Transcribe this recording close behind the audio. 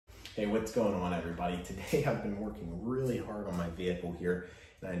Hey, what's going on, everybody? Today I've been working really hard on my vehicle here,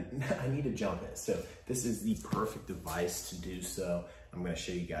 and I need to jump it. So this is the perfect device to do so. I'm going to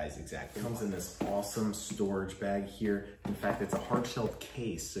show you guys exactly. It comes in this awesome storage bag here. In fact, it's a hard-shelled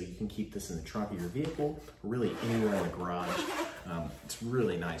case, so you can keep this in the trunk of your vehicle, or really anywhere in the garage. It's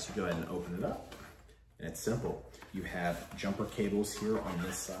really nice. You go ahead and open it up, and it's simple. You have jumper cables here on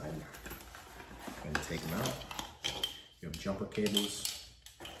this side. I'm going to take them out. You have jumper cables.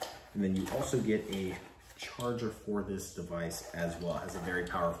 And then you also get a charger for this device as well. It has a very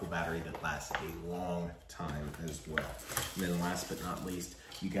powerful battery that lasts a long time as well. And then last but not least,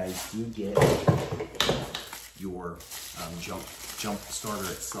 you guys do get your jump starter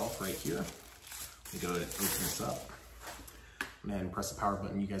itself right here. We go ahead and open this up. And then press the power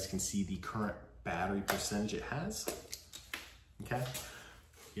button. You guys can see the current battery percentage it has. Okay,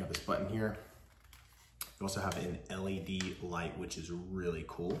 you have this button here. You also have an LED light, which is really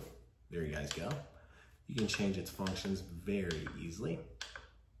cool. There you guys go. You can change its functions very easily.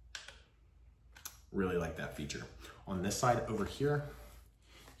 Really like that feature. On this side over here,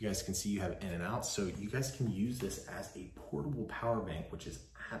 you guys can see you have in and out. So you guys can use this as a portable power bank, which is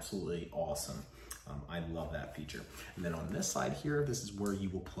absolutely awesome. I love that feature. And then on this side here, this is where you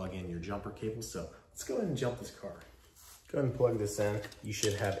will plug in your jumper cable. So let's go ahead and jump this car. Go ahead and plug this in. You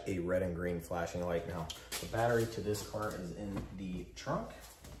should have a red and green flashing light now. The battery to this car is in the trunk.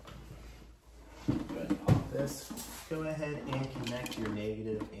 Go ahead and pop this. Go ahead and connect your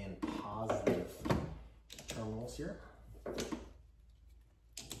negative and positive terminals here.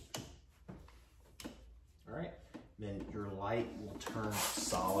 All right, then your light will turn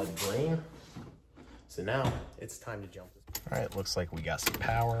solid green. So now it's time to jump this. All right, looks like we got some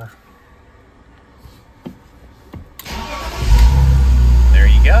power. There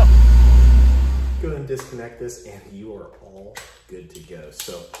you go. Go ahead and disconnect this and you are all good to go.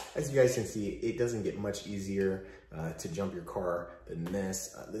 So as you guys can see, it doesn't get much easier to jump your car than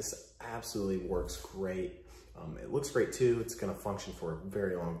this. This absolutely works great. It looks great too. It's gonna function for a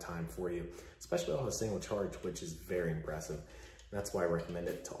very long time for you, especially on a single charge, which is very impressive. And that's why I recommend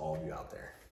it to all of you out there.